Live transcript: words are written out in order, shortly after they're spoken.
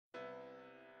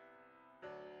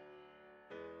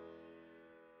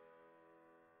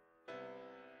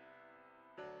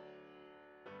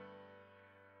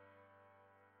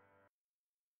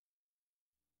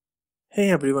Hey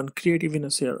everyone, Creative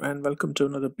Venus here and welcome to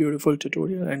another beautiful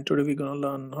tutorial, and today we're gonna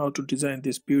learn how to design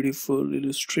this beautiful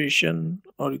illustration,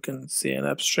 or you can say an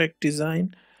abstract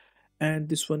design. And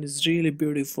this one is really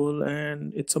beautiful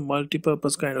and it's a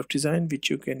multi-purpose kind of design which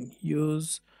you can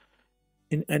use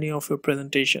in any of your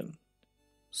presentation.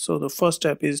 So the first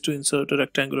step is to insert a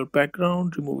rectangular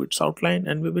background, remove its outline,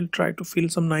 and we will try to fill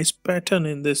some nice pattern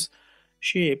in this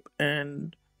shape.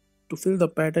 And to fill the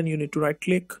pattern, you need to right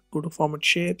click, go to format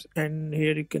shapes, and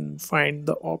here you can find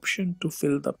the option to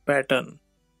fill the pattern.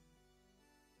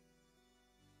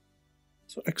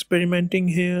 So experimenting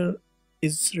here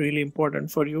is really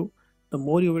important for you. The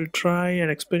more you will try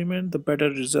and experiment, the better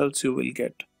results you will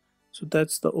get. So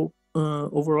that's the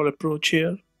overall approach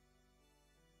here.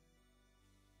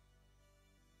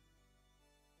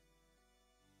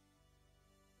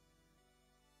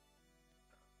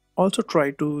 Also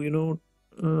try to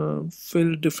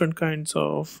fill different kinds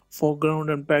of foreground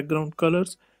and background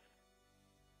colors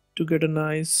to get a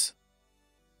nice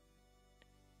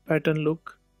pattern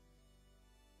look.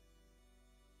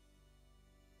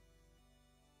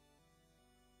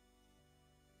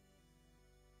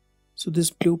 So this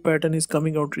blue pattern is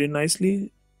coming out really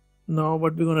nicely. Now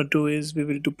what we're going to do is we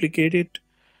will duplicate it,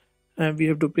 and we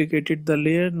have duplicated the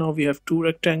layer. Now we have two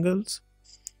rectangles.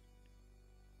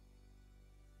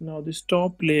 Now this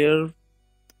top layer,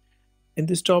 in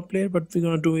this top layer what we're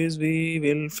going to do is we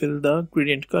will fill the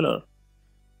gradient color,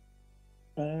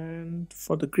 and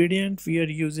for the gradient we are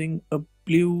using a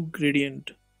blue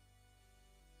gradient.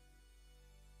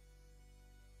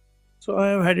 So I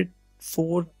have had it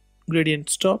 4 gradient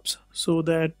stops so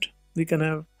that we can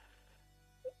have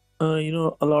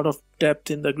a lot of depth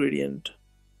in the gradient.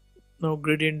 Now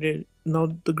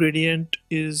the gradient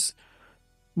is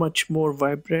much more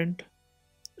vibrant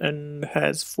and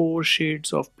has 4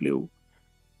 shades of blue.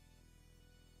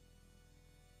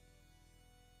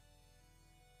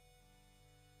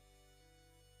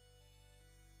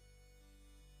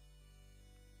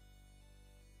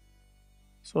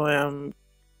 So I am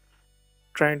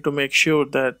trying to make sure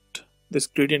that this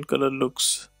gradient color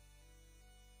looks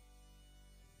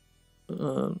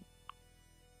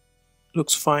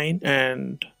fine.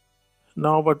 And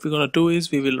now what we're going to do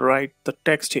is we will write the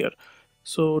text here.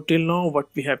 So till now what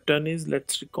we have done is,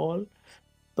 let's recall.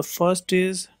 The first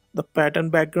is the pattern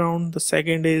background, the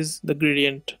second is the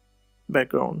gradient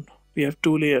background. We have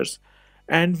 2 layers,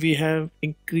 and we have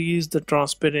increased the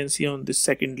transparency on this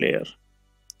second layer.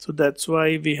 So that's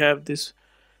why we have this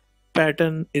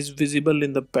pattern is visible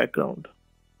in the background.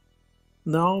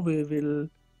 Now we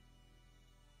will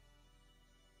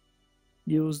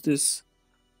use this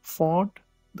font,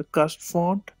 the cust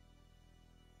font.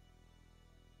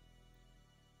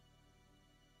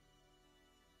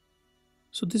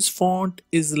 So this font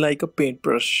is like a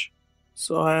paintbrush.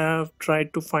 So I have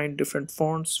tried to find different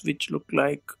fonts which look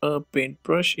like a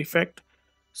paintbrush effect.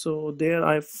 So there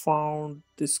I found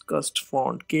this cust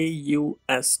font,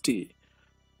 KUST.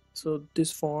 So this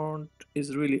font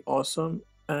is really awesome,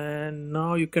 and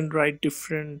now you can write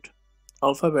different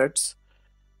alphabets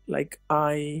like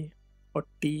I or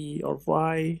T or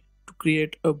Y to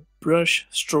create a brush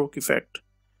stroke effect.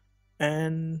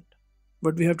 And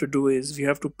what we have to do is we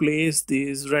have to place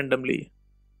these randomly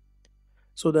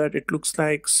so that it looks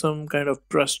like some kind of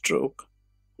brush stroke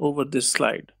over this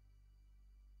slide.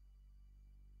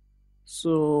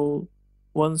 So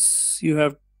once you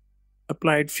have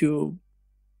applied few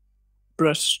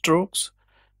brush strokes,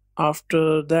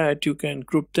 after that you can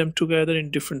group them together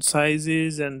in different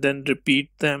sizes and then repeat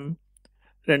them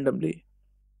randomly.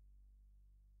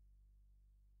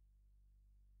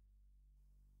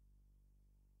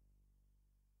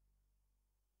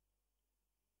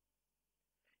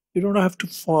 You don't have to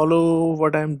follow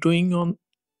what I'm doing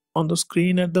on the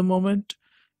screen at the moment.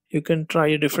 You can try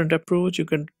a different approach. You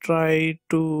can try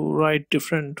to write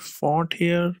different font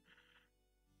here.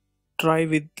 Try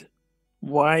with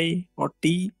Y or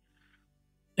T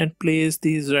and place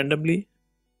these randomly.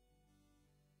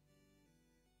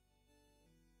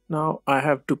 Now I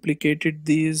have duplicated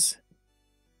these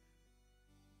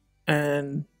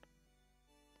and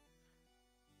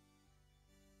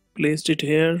placed it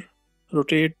here.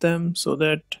 Rotate them so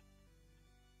that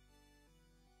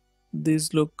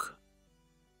these look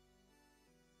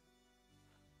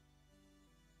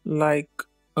like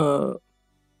a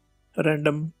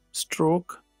random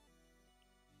stroke.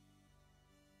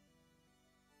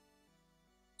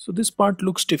 So this part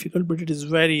looks difficult, but it is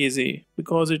very easy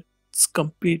because it's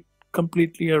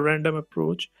completely a random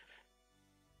approach.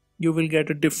 You will get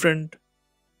a different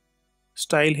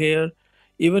style here.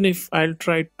 Even if I'll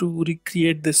try to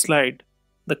recreate this slide,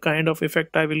 the kind of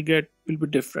effect I will get will be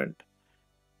different.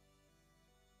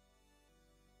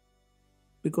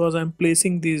 because I'm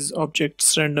placing these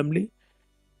objects randomly.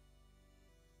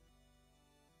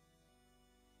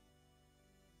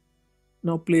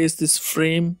 Now place this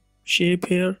frame shape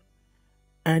here,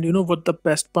 and you know what the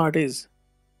best part is?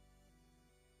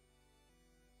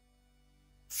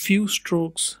 Few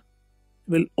strokes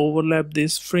will overlap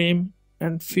this frame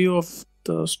and few of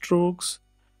the strokes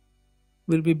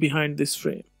will be behind this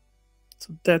frame.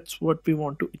 So that's what we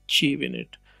want to achieve in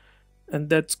it, and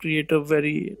that's create a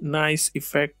very nice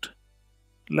effect,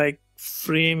 like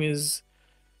frame is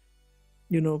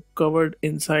covered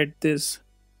inside this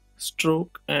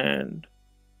stroke, and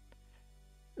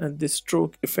this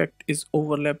stroke effect is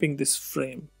overlapping this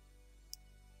frame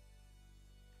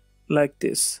like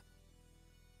this.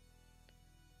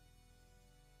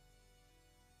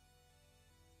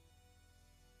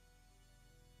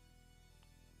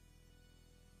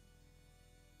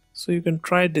 So you can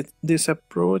try this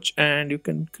approach, and you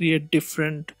can create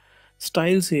different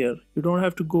styles here. You don't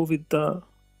have to go with the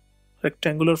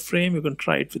rectangular frame. You can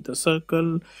try it with the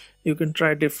circle. You can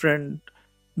try different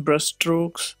brush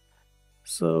strokes.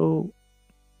 So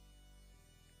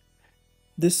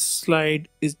this slide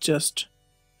is just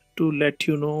to let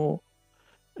you know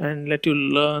and let you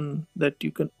learn that you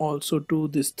can also do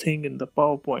this thing in the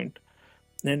PowerPoint,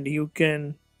 and you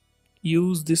can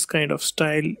use this kind of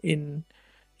style in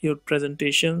your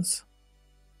presentations.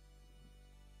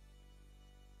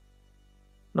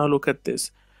 Now look at this.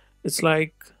 It's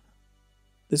like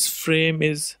this frame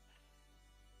is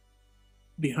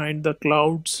behind the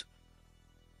clouds.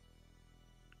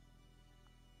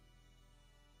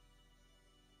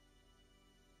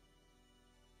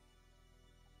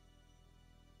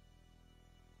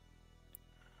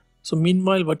 So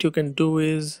meanwhile, what you can do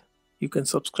is you can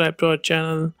subscribe to our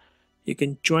channel, you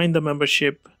can join the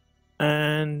membership,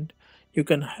 and you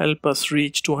can help us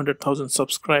reach 200,000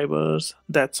 subscribers.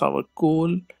 That's our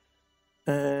goal,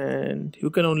 and you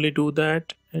can only do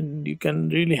that, and you can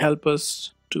really help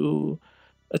us to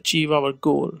achieve our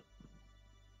goal.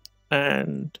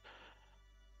 And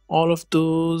all of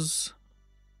those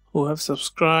who have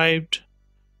subscribed,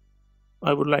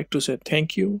 I would like to say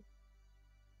thank you,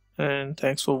 and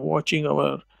thanks for watching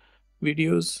our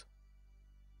videos.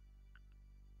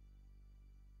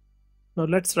 Now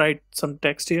let's write some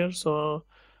text here. So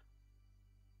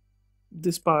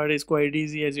this part is quite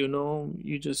easy. As you know,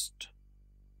 you just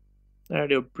add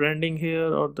your branding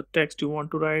here, or the text you want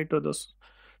to write, or the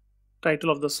title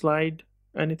of the slide,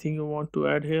 anything you want to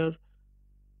add here.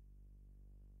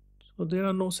 So there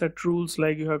are no set rules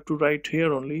like you have to write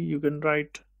here only. You can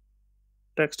write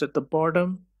text at the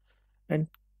bottom and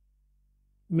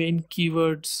main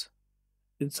keywords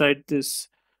inside this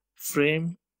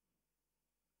frame.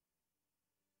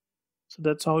 So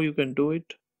that's how you can do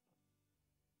it.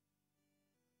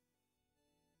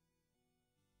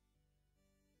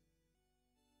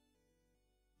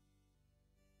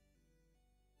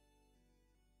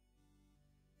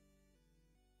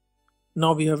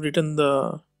 Now we have written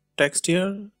the text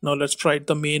here. Now let's write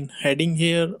the main heading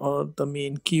here, or the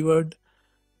main keyword.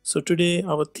 So today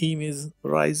our theme is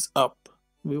rise up.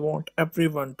 We want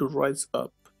everyone to rise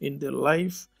up in their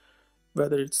life,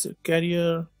 whether it's their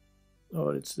career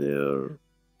or it's their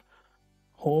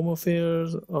home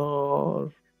affairs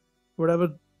or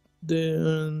whatever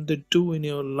they do in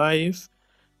your life.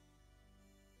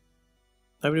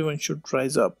 Everyone should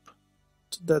rise up.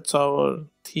 So that's our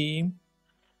theme.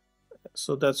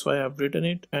 So that's why I've written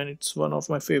it, and it's one of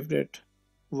my favorite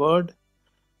word.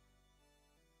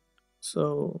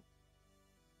 So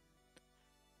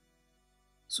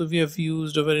we have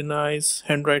used a very nice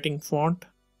handwriting font.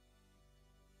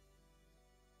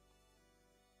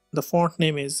 The font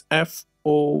name is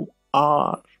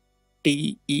Forte,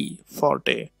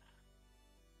 Forte.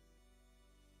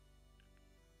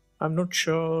 I'm not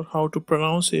sure how to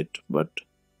pronounce it, but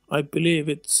I believe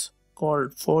it's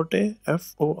called Forte,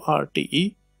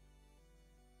 Forte.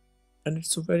 And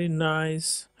it's a very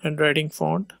nice handwriting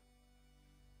font.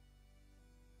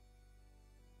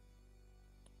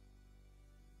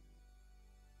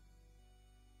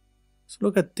 So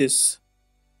look at this.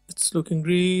 It's looking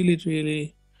really,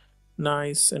 really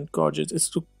nice and gorgeous.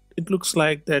 It looks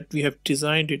like that we have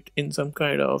designed it in some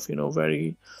kind of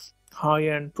very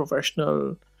high-end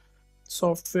professional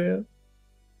software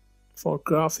for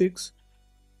graphics.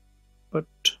 But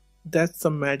that's the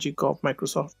magic of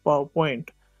Microsoft PowerPoint.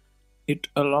 It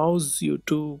allows you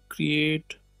to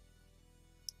create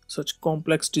such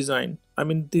complex design. I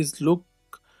mean, these look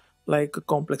like a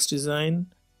complex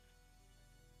design,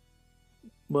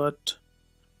 but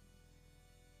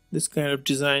this kind of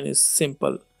design is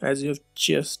simple, as you've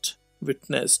just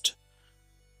witnessed.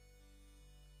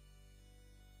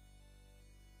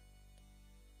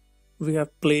 We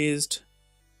have placed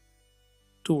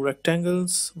two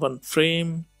rectangles, one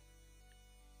frame,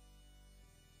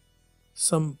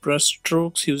 some brush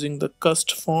strokes using the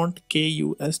cust font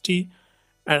KUST,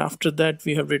 and after that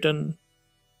we have written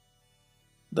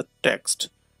the text.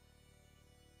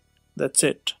 That's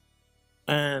it.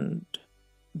 And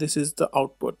this is the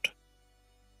output.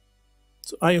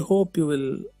 So I hope you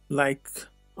will like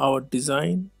our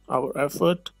design, our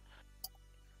effort.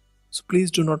 So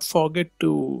please do not forget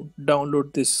to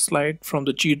download this slide from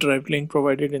the G Drive link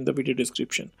provided in the video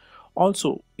description.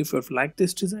 Also, if you have liked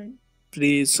this design,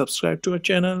 please subscribe to our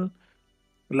channel,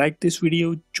 like this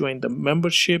video, join the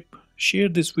membership, share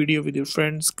this video with your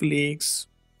friends, colleagues,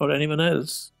 or anyone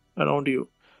else around you,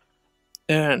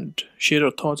 and share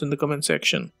your thoughts in the comment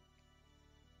section.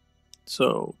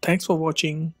 So thanks for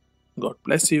watching. God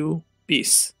bless you.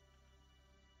 Peace.